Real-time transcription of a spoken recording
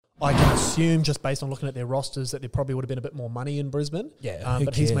I can assume, just based on looking at their rosters, that there probably would have been a bit more money in Brisbane. Yeah,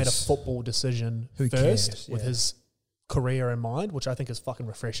 but he's made a football decision first with his career in mind, which I think is fucking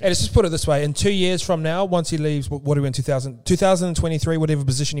refreshing. Hey, let's just put it this way. In 2 years from now, once he leaves, what are we in 2023, whatever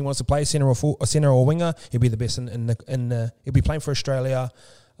position he wants to play, centre or winger, he'll be the best he'll be playing for Australia.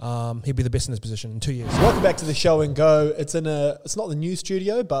 He'll be the best in his position in 2 years. Welcome back to the show and go. It's not the new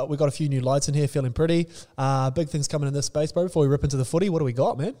studio, but we got a few new lights in here, feeling pretty. Big things coming in this space, bro. Before we rip into the footy, what do we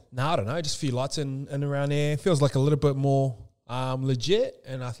got, man? I don't know, just a few lights in around here. Feels like a little bit more legit,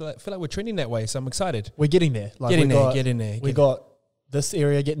 and I feel like we're trending that way, so I'm excited. We're getting there. Get in there. We got this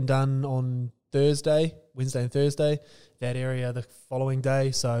area getting done on Wednesday and Thursday. That area the following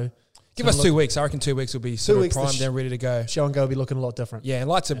day. So give us 2 weeks. I reckon 2 weeks will be sort of primed and ready to go. Show and go will be looking a lot different. Yeah, and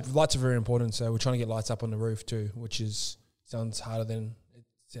lights are very important. So we're trying to get lights up on the roof too, which sounds harder than it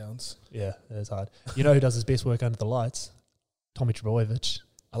sounds. Yeah, it is hard. You know who does his best work under the lights? Tommy Trbojevic.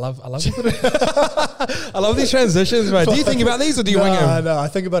 I love I love these transitions, mate. Do you think about these or do you wing them? No, I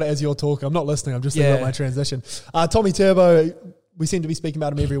think about it as you're talking. I'm not listening. I'm just thinking about my transition. Tommy Turbo, we seem to be speaking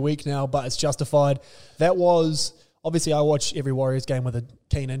about him every week now, but it's justified. That was, obviously I watch every Warriors game with a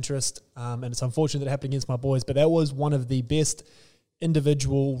keen interest, and it's unfortunate that it happened against my boys, but that was one of the best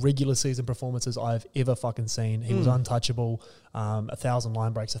individual regular season performances I've ever fucking seen. He was untouchable. 1,000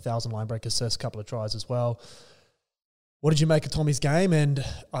 line breaks, 1,000 line break assists, a couple of tries as well. What did you make of Tommy's game? And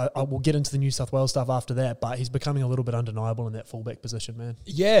I will get into the New South Wales stuff after that, but he's becoming a little bit undeniable in that fullback position, man.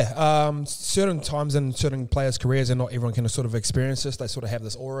 Yeah, certain times in certain players' careers, and not everyone can sort of experience this, they sort of have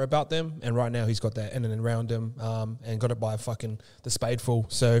this aura about them, and right now he's got that in and around him, and got it by fucking the spadeful.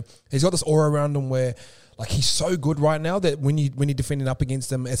 So he's got this aura around him where, like, he's so good right now that when you're defending up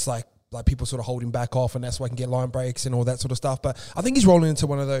against him, it's like people sort of hold him back off, and that's why he can get line breaks and all that sort of stuff. But I think he's rolling into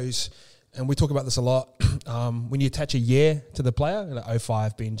one of those. And we talk about this a lot. When you attach a year to the player, like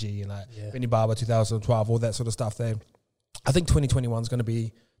 05 Benji and Benny Barber 2012, all that sort of stuff there. I think 2021 is going to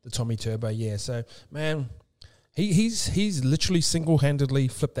be the Tommy Turbo year. So, man, he's literally single-handedly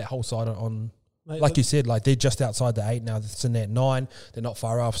flipped that whole side on. Mate, like you said, like they're just outside the 8 now. It's in that 9. They're not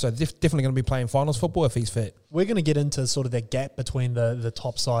far off. So they're definitely going to be playing finals football if he's fit. We're going to get into sort of that gap between the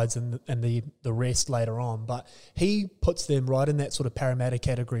top sides and the rest later on. But he puts them right in that sort of Parramatta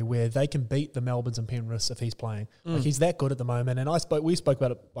category where they can beat the Melbournes and Penriths if he's playing. Like he's that good at the moment. And we spoke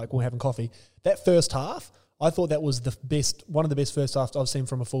about it like when we were having coffee. That first half, I thought that was one of the best first halves I've seen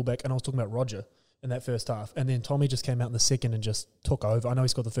from a fullback. And I was talking about Roger in that first half. And then Tommy just came out in the second and just took over. I know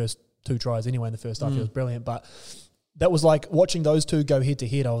he's got the first 2 tries anyway in the first half. He was brilliant. But that was like watching those two go head to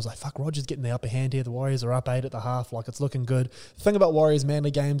head. I was like, fuck, Roger's getting the upper hand here. The Warriors are up 8 at the half. Like, it's looking good. The thing about Warriors Manly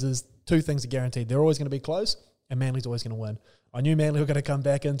games is 2 things are guaranteed. They're always going to be close and Manly's always going to win. I knew Manly were going to come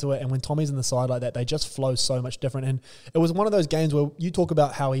back into it, and when Tommy's in the side like that, they just flow so much different. And it was one of those games where you talk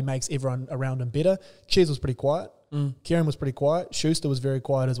about how he makes everyone around him better. Cheers was pretty quiet. Kieran was pretty quiet. Schuster was very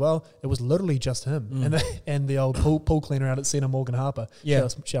quiet as well. It was literally just him and the old pool cleaner out at centre, Morgan Harper. Yeah,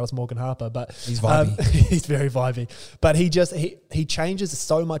 shout out to Morgan Harper, but he's vibey. He's very vibey. But he changes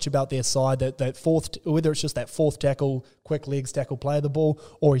so much about their side that fourth, whether it's just that fourth tackle, quick legs tackle, play the ball,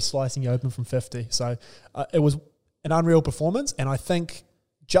 or he's slicing you open from 50. So it was an unreal performance, and I think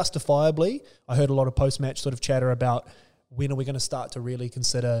justifiably, I heard a lot of post-match sort of chatter about when are we going to start to really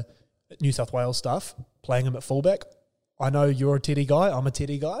consider New South Wales stuff, playing him at fullback. I know you're a Teddy guy. I'm a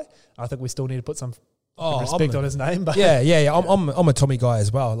Teddy guy. I think we still need to put some respect on his name. But yeah. I'm a Tommy guy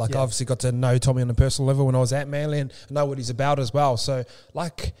as well. Like, I obviously got to know Tommy on a personal level when I was at Manly and know what he's about as well. So,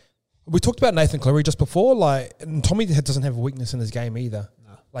 like, we talked about Nathan Cleary just before. Like, and Tommy doesn't have a weakness in his game either.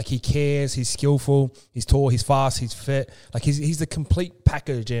 Like, he cares, he's skillful, he's tall, he's fast, he's fit. Like, he's the complete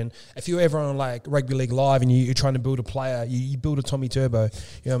package. And if you're ever on, like, Rugby League Live and you're trying to build a player, you build a Tommy Turbo.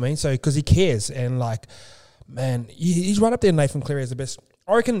 You know what I mean? So, because he cares. And, like, man, he's right up there, Nathan Cleary, as the best.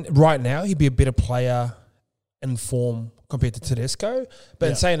 I reckon right now he'd be a better player in form compared to Tedesco.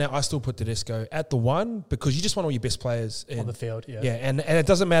 But in saying that, I still put Tedesco at the 1 because you just want all your best players on the field. Yeah, and it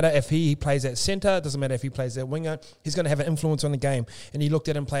doesn't matter if he plays at centre, it doesn't matter if he plays at winger, he's going to have an influence on the game. And you looked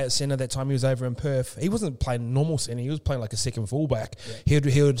at him play at centre that time he was over in Perth. He wasn't playing normal centre, he was playing like a second fullback. Yeah.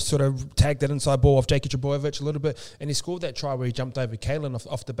 He would sort of tag that inside ball off Jakey Trbojevic a little bit, and he scored that try where he jumped over Kalen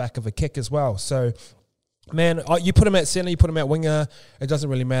off the back of a kick as well. So, man, you put him at centre, you put him at winger, it doesn't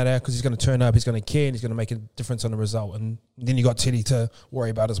really matter because he's going to turn up, he's going to care, and he's going to make a difference on the result. And then you got Teddy to worry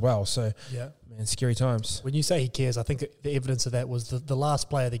about as well. So, man, scary times. When you say he cares, I think the evidence of that was the last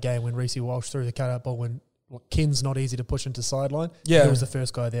play of the game when Reece Walsh threw the cut-out ball when Ken's not easy to push into sideline. Yeah. He was the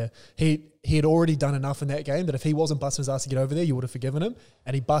first guy there. He had already done enough in that game that if he wasn't busting his ass to get over there, you would have forgiven him.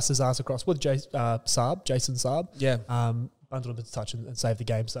 And he bust his ass across with Jason Saab. Yeah. bundled him into touch and saved the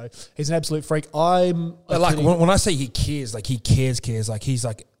game. So he's an absolute freak. When I say he cares, like he cares. Like he's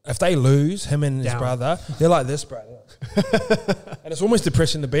like, if they lose, him and his brother, they're like this, bro. And it's almost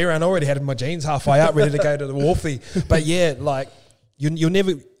depressing to be around. I already had my jeans halfway up, ready to go to the wharfie. But yeah, like you'll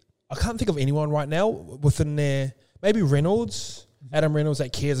never. I can't think of anyone right now within there. Maybe Reynolds, Adam Reynolds,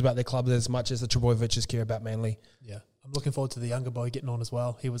 that cares about their club as much as the Trebojevics care about Manly. Yeah. I'm looking forward to the younger boy getting on as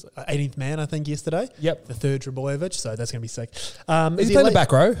well. He was 18th man, I think, yesterday. Yep. The third Trebojevic, so that's going to be sick. Does he play the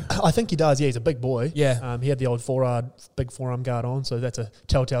back row? I think he does, yeah. He's a big boy. Yeah. He had the old big forearm guard on, so that's a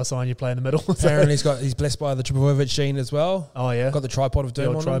telltale sign you play in the middle. Apparently he's blessed by the Trebojevic gene as well. Oh, yeah. Got the tripod of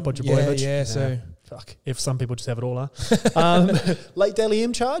doom on tripod him. Trebojevic. Yeah, so... Fuck. If some people just have it all, huh? Late Dally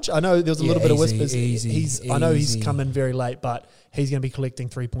M charge. I know there was a little bit of whispers. I know he's come in very late, but he's going to be collecting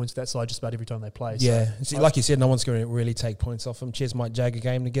 3 points that side just about every time they play. Yeah. So, like you said, no one's going to really take points off him. Ches might jag a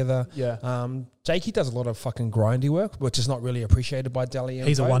game together. Yeah. Jakey does a lot of fucking grindy work, which is not really appreciated by Dally M.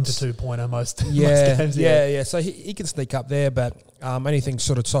 He's a 1 to 2 pointer most games. Yeah. So he can sneak up there, but anything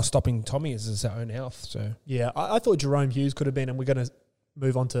sort of stopping Tommy is his own health. So yeah, I thought Jerome Hughes could have been, and we're going to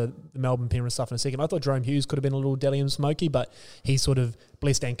move on to the Melbourne Penrith stuff in a second. I thought Jerome Hughes could have been a little Dally M smoky, but he's sort of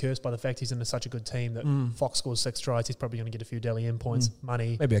blessed and cursed by the fact he's in such a good teim that Fox scores 6 tries. He's probably going to get a few Dally M points,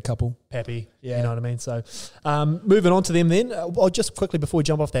 money. Maybe a couple. Pappy, you know what I mean? So moving on to them then. Just quickly before we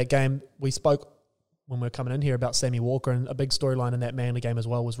jump off that game, we spoke when we were coming in here about Sammy Walker, and a big storyline in that Manly game as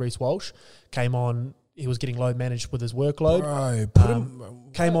well was Reece Walsh. Came on, he was getting load managed with his workload.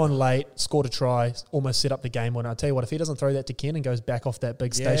 Came on late, scored a try, almost set up the game winner. I tell you what, if he doesn't throw that to Ken and goes back off that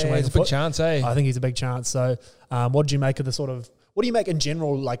big station wagon, he's a big chance, eh? I think he's a big chance. So, what did you make of what do you make in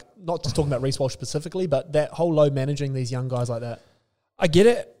general? Like, not just talking about Reece Walsh specifically, but that whole load managing these young guys like that. I get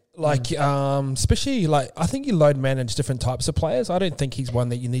it. Like, especially, like, I think you load manage different types of players. I don't think he's one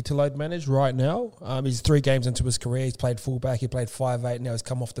that you need to load manage right now. He's 3 games into his career. He's played fullback. He played 5'8". Now he's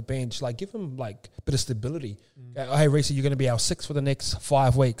come off the bench. Like, give him, like, a bit of stability. Hey, Reece, you're going to be our 6 for the next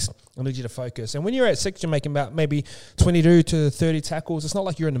 5 weeks. I need you to focus. And when you're at 6, you're making about maybe 22 to 30 tackles. It's not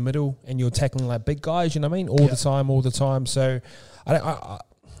like you're in the middle and you're tackling, like, big guys, you know what I mean? All the time. So, I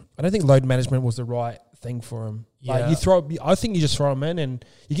don't think load management was the right thing for him. Yeah. Like I think you just throw him in and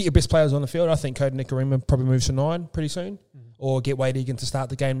you get your best players on the field. I think Cody Nikorima probably moves to 9 pretty soon, or get Wade Egan to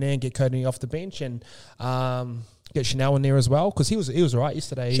start the game there and get Cody off the bench, and get Chanel in there as well, because he was right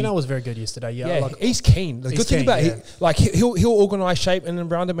yesterday. Chanel was very good yesterday. Yeah, he's keen. The good thing about he'll organise shape and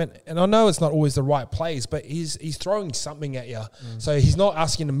around him, and I know it's not always the right plays, but he's throwing something at you. So he's not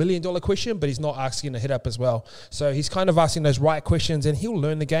asking $1 million question, but he's not asking a hit up as well. So he's kind of asking those right questions, and he'll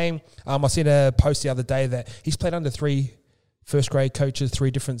learn the game. I seen a post the other day that he's played under 3 first grade coaches,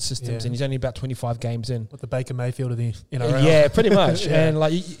 3 different systems, and he's only about 25 games in. With the Baker Mayfield of the NRL. Yeah, pretty much. And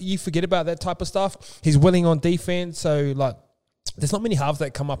like you forget about that type of stuff. He's willing on defense, so like there's not many halves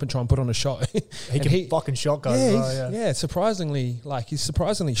that come up and try and put on a shot. He can fucking shot guys. Yeah, surprisingly, like he's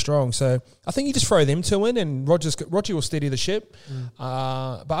surprisingly strong. So I think you just throw them 2 in, and Roger will steady the ship.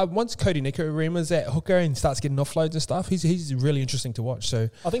 But once Cody Nikorima's at hooker and starts getting offloads and stuff, he's really interesting to watch. So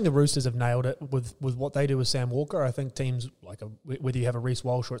I think the Roosters have nailed it with what they do with Sam Walker. I think teams like whether you have a Reece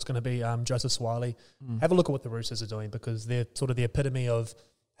Walsh or it's going to be Joseph Swiley, have a look at what the Roosters are doing, because they're sort of the epitome of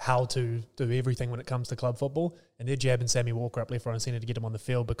how to do everything when it comes to club football, and they're jabbing Sammy Walker up left, right and centre to get him on the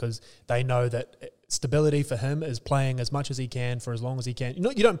field, because they know that stability for him is playing as much as he can for as long as he can.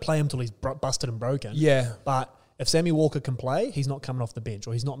 You don't play him till he's busted and broken. Yeah. But if Sammy Walker can play, he's not coming off the bench,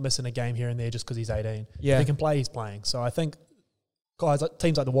 or he's not missing a game here and there just because he's 18. Yeah. If he can play, he's playing. So I think guys,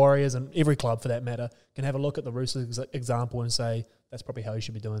 teams like the Warriors and every club for that matter, can have a look at the Roosters example and say, that's probably how you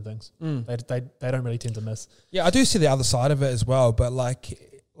should be doing things. They don't really tend to miss. Yeah, I do see the other side of it as well, but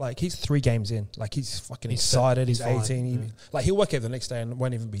like he's 3 games in. Like he's fucking excited. He's 18. He'll work out the next day and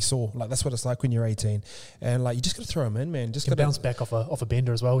won't even be sore. Like that's what it's like when you're 18. And like you just got to throw him in, man. Just got to bounce back off a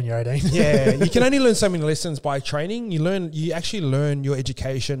bender as well when you're 18. Yeah, you can only learn so many lessons by training. You actually learn your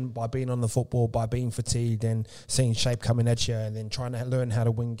education by being on the football, by being fatigued and seeing shape coming at you, and then trying to learn how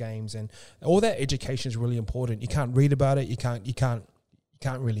to win games. And all that education is really important. You can't read about it. You can't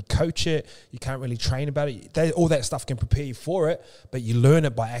really coach it. You can't really train about it. All that stuff can prepare you for it, but you learn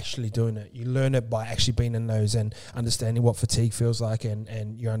it by actually doing it. You learn it by actually being in those and understanding what fatigue feels like,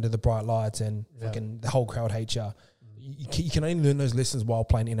 and you're under the bright lights and fucking the whole crowd hates you. You can only learn those lessons while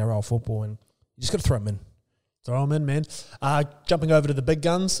playing NRL football, and you just got to throw them in. Throw them in, man. Jumping over to the big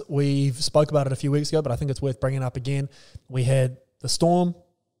guns, we've spoke about it a few weeks ago, but I think it's worth bringing up again. We had the Storm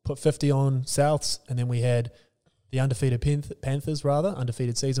put 50 on Souths, and then we had the undefeated Panthers,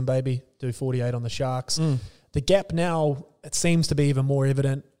 undefeated season, baby, do 48 on the Sharks. The gap now, it seems to be even more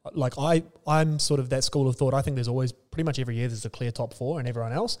evident. like I'm sort of that school of thought. I think there's always, pretty much every year, there's a clear top four and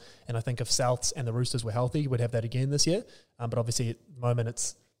everyone else. And I think if Souths and the Roosters were healthy, we'd have that again this year. But obviously at the moment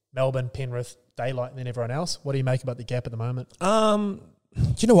it's Melbourne, Penrith, Daylight, and then everyone else. What do you make about the gap at the moment?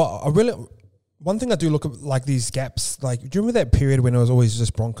 Do you know what? One thing I do look at, like, these gaps, like, do you remember that period when it was always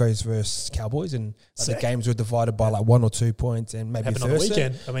just Broncos versus Cowboys and like, the games were divided by like 1 or 2 points and maybe happened on the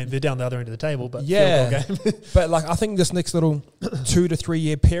weekend. I mean, they're down the other end of the table, but yeah. field goal game. But like, I think this next little 2 to 3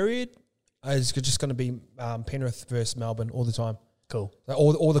 year period is just going to be Penrith versus Melbourne all the time. Cool. Like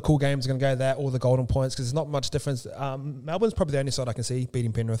all the cool games are going to go there, all the golden points, because there's not much difference. Melbourne's probably the only side I can see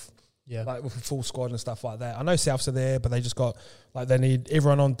beating Penrith. Yeah, like with a full squad and stuff like that. I know Souths are there, but they just got, like, they need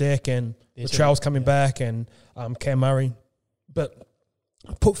everyone on deck, and Latrell's coming back, and Cam Murray. But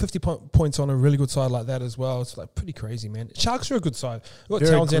put 50 points on a really good side like that as well. It's like pretty crazy, man. Sharks are a good side. We've got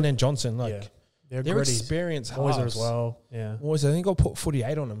Townsend and Johnson. Like, they're experienced halves as well. Yeah, Moiser, I think got put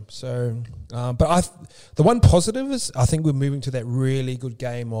 48 on them. So, but the one positive is I think we're moving to that really good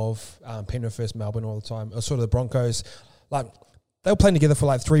game of Penrith versus Melbourne all the time. Or sort of the Broncos, like, they were playing together for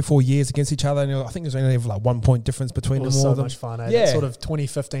like 3-4 years against each other, and I think there's only like 1 point difference between them all. It was so of them. much fun, eh? Yeah. That sort of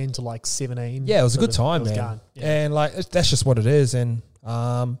 2015 to like 17. Yeah, it was a good time, man. Yeah. And like, that's just what it is. And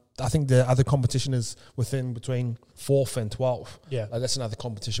I think the other competition is between 4th and 12th. Yeah, like, that's another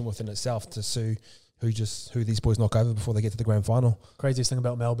competition within itself to see who these boys knock over before they get to the grand final. Craziest thing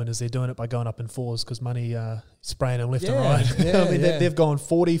about Melbourne is they're doing it by going up in fours because money spraying them left and Yeah, right. yeah, I mean, yeah. they've gone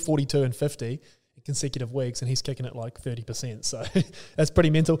 40, 42 and 50 consecutive weeks, and he's kicking it like 30%. So that's pretty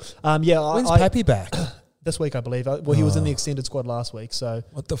mental. When's Pappy back? This week, I believe. Well, he was in the extended squad last week. So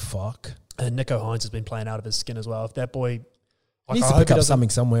what the fuck? And Nico Hines has been playing out of his skin as well. If that boy Needs to pick up something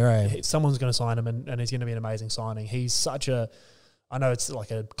somewhere, eh? Someone's going to sign him, and he's going to be an amazing signing. He's such a, I know it's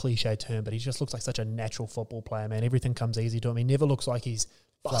like a cliche term, but he just looks like such a natural football player, man. Everything comes easy to him. He never looks like he's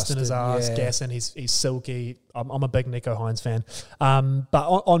busting his ass, gassing. He's silky. I'm a big Nico Hines fan. But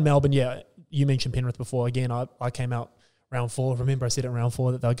on Melbourne, yeah, you mentioned Penrith before. Again, I came out round 4. Remember, I said it in round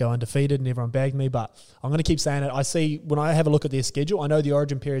 4 that they'll go undefeated, and everyone bagged me. But I'm going to keep saying it. I see, when I have a look at their schedule, I know the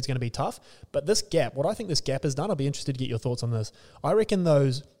origin period is going to be tough. But this gap, what I think this gap has done, I'll be interested to get your thoughts on this. I reckon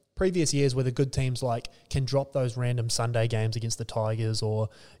those previous years where the good teams like can drop those random Sunday games against the Tigers, or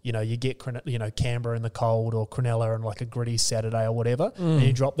you get Canberra in the cold, or Cronulla in like a gritty Saturday or whatever, and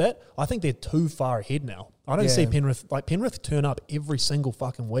you drop that. I think they're too far ahead now. I don't see Penrith turn up every single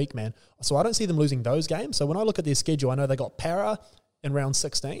fucking week, man. So I don't see them losing those games. So when I look at their schedule, I know they got Para in round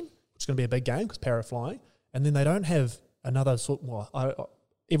 16, which is going to be a big game because Para are flying, and then they don't have another sort. Well,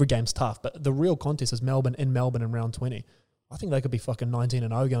 every game's tough, but the real contest is Melbourne in round 20. I think they could be fucking 19-0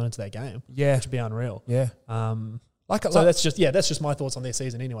 going into that game. Yeah, which would be unreal. Yeah. That's just my thoughts on their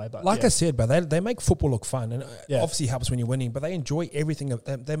season anyway. But I said, but they make football look fun, and obviously helps when you're winning. But they enjoy everything.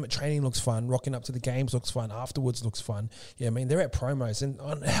 Them training looks fun. Rocking up to the games looks fun. Afterwards looks fun. Yeah, I mean, they're at promos, and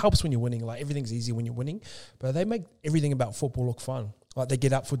it helps when you're winning. Like, everything's easy when you're winning, but they make everything about football look fun. Like, they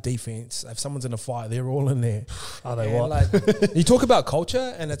get up for defense. If someone's in a fight, they're all in there. Are they what? Like, you talk about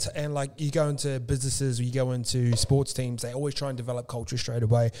culture, and like, you go into businesses, or you go into sports teams, they always try and develop culture straight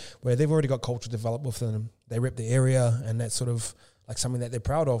away, where they've already got culture developed within them. They rep the area, and that's sort of like something that they're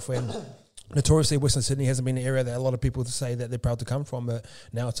proud of. And notoriously, Western Sydney hasn't been an area that a lot of people say that they're proud to come from, but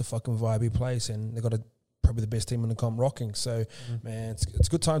now it's a fucking viable place, and they've got probably the best team in the comp rocking. So, man, it's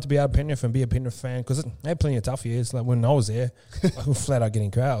a good time to be out of Penrith and be a Penrith fan, because they had plenty of tough years. Like, when I was there, I was flat out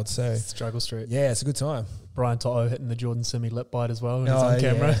getting crowds. So Struggle Street. Yeah, it's a good time. Brian Toto hitting the Jordan Simi lip bite as well when he's on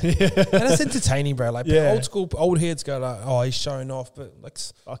camera. Yeah. And it's entertaining, bro. Like, old heads go like, oh, he's showing off. But like,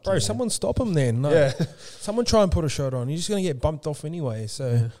 bro, someone stop him then. No, someone try and put a shot on. You're just going to get bumped off anyway.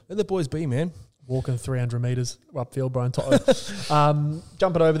 So let the boys be, man. Walking 300 metres upfield, Brian Toto.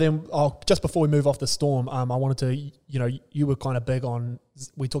 Jumping over them, just before we move off the Storm, I wanted to, you were kind of big on,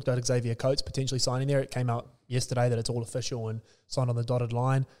 we talked about Xavier Coates potentially signing there. It came out yesterday that it's all official and signed on the dotted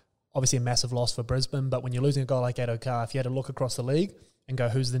line. Obviously a massive loss for Brisbane, but when you're losing a guy like Addo Carr, if you had to look across the league and go,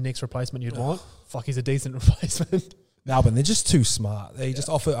 who's the next replacement you'd want? Fuck, he's a decent replacement. Melbourne, they're just too smart. They just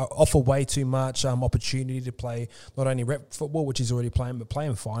offer way too much opportunity to play not only rep football, which he's already playing, but play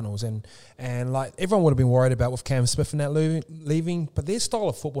in finals. And like, everyone would have been worried about with Cam Smith and that leaving, but their style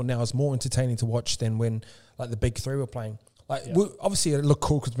of football now is more entertaining to watch than when like the big three were playing. Like, obviously it looked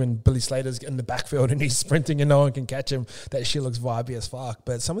cool because when Billy Slater's in the backfield and he's sprinting and no one can catch him, that shit looks vibey as fuck.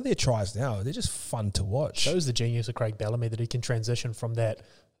 But some of their tries now, they're just fun to watch. Shows the genius of Craig Bellamy that he can transition from that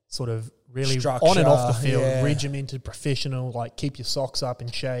sort of really Structure, on and off the field, yeah. regimented, professional, like keep your socks up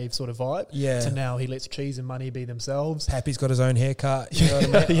and shave sort of vibe. Yeah. To now he lets cheese and money be themselves. Happy's got his own haircut. You know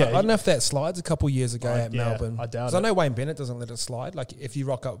what I mean? Yeah. I don't know if that slides a couple years ago at Melbourne. I doubt 'Cause it. I know Wayne Bennett doesn't let it slide. Like if you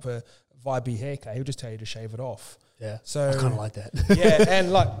rock up a vibey haircut, he'll just tell you to shave it off. Yeah, So I kind of like that. yeah,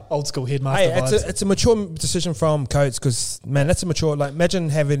 and like Old school headmaster hey, vibes. it's a mature decision from Coates because man, that's a mature. Like imagine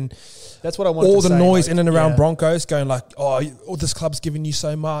having That's what I want. all the noise like, in and around yeah. Broncos going like, oh, this club's giving you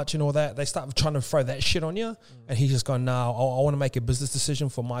so much and all that. They start trying to throw that shit on you, and he's just gone, nah, I want to make a business decision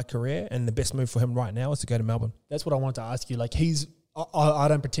for my career, and the best move for him right now is to go to Melbourne. That's what I wanted to ask you. Like I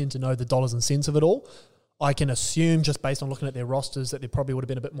don't pretend to know the dollars and cents of it all. I can assume just based on looking at their rosters that there probably would have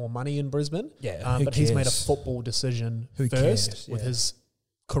been a bit more money in Brisbane. Yeah, but he's made a cares? football decision Who first cares? with Yeah. his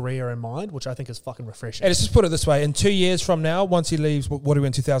career in mind, which I think is fucking refreshing. Hey, let's just put it this way. In 2 years from now, once he leaves, what are we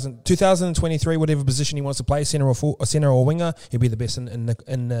in 2023, whatever position he wants to play, centre or winger, he'll be the best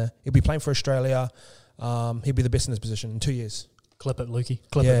he'll be playing for Australia. He'll be the best in his position in 2 years. Clip it, Lukey.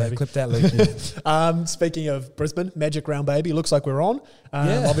 Clip it, baby. Clip that, Luke. Speaking of Brisbane, Magic Round Baby, looks like we're on.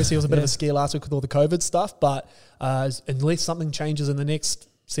 Yeah. Obviously, it was a bit of Yeah. a scare last week with all the COVID stuff, but unless something changes in the next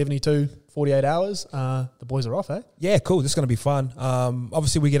 72, 48 hours, the boys are off, eh? Yeah, cool. This is going to be fun.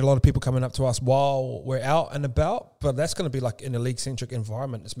 Obviously, we get a lot of people coming up to us while we're out and about, but that's going to be like in a league-centric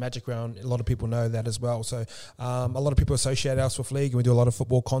environment. It's Magic Round. A lot of people know that as well. So a lot of people associate us with league, and we do a lot of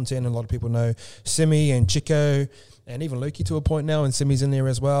football content, and a lot of people know Simi and Chico and even Lukey to a point now, and Simi's in there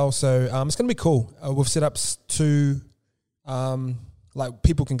as well. So it's going to be cool. We've set up to like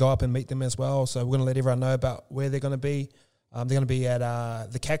people can go up and meet them as well. So we're going to let everyone know about where they're going to be. They're going to be at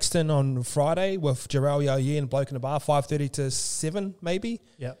the Caxton on Friday with Jarrell Yoye and Bloke in the Bar, 5:30 to 7 maybe.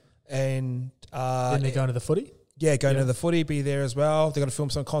 Yeah. And Then they're going to the footy. yeah, going to the footy, be there as well. They're going to film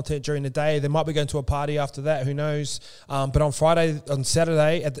some content during the day. They might be going to a party after that, who knows. But on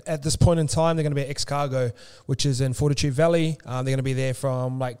Saturday, at this point in time, they're going to be at X-Cargo, which is in Fortitude Valley. They're going to be there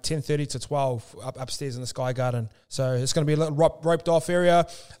from like 10:30 to 12 upstairs in the Sky Garden. So it's going to be a little roped off area.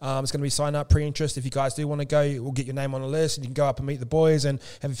 It's going to be sign up, pre-interest. If you guys do want to go, we'll get your name on the list and you can go up and meet the boys and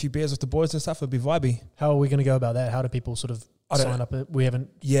have a few beers with the boys and stuff. It'll be vibey. How are we going to go about that? How do people sort of sign up? We haven't.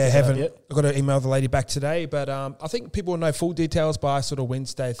 Haven't yet. I've got to email the lady back today, but I think people will know full details by sort of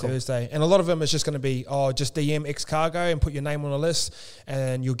Wednesday, Thursday, and a lot of them is just going to be just DM X Cargo and put your name on the list,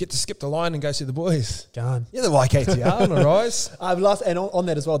 and you'll get to skip the line and go see the boys. Gone. Yeah, the YKTR on the rise. And on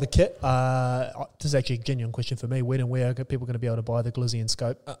that as well, the kit. This is actually a genuine question for me. When and where are people going to be able to buy the Glizzy and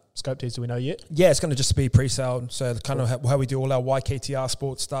Scope tees? Do we know yet? Yeah, it's going to just be pre-sale. So kind of how we do all our YKTR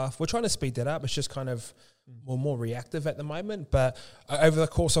sports stuff. We're trying to speed that up. It's just kind of more reactive at the moment. But over the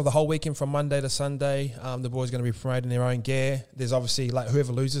course of the whole weekend from Monday to Sunday, the boys are going to be promoting their own gear. There's obviously like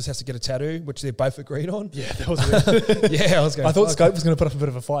whoever loses has to get a tattoo, which they both agreed on. Yeah, that was weird. Yeah, I was going. I thought Scope was going to put up a bit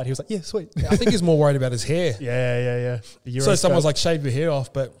of a fight. He was like, "Yeah, sweet." I think he's more worried about his hair. Yeah. So someone's like, shave your hair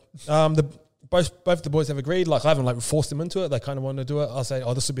off, but both the boys have agreed. Like I haven't like forced them into it. They kind of want to do it. I say,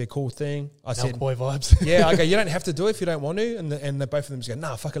 this would be a cool thing. I said, boy vibes. yeah. I go, you don't have to do it if you don't want to. And both of them just go,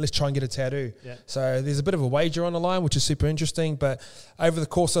 nah, fuck it, let's try and get a tattoo. Yeah. So there's a bit of a wager on the line, which is super interesting. But over the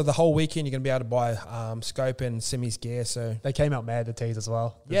course of the whole weekend, you're going to be able to buy Scope and Simi's gear. So They came out mad, the tees as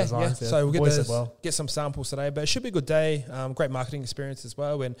well. The yeah. designs, So we'll get get some samples today. But it should be a good day. Great marketing experience as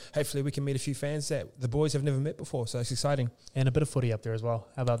well. And hopefully we can meet a few fans that the boys have never met before. So it's exciting. And a bit of footy up there as well.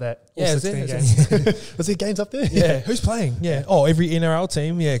 How about that? All Yeah, 16 is games. Was there games up there? Yeah. Who's playing? Yeah. Oh, every NRL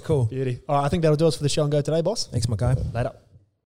team. Yeah, cool. Beauty. All right, I think that'll do us for the show and go today, boss. Thanks, my guy. Later.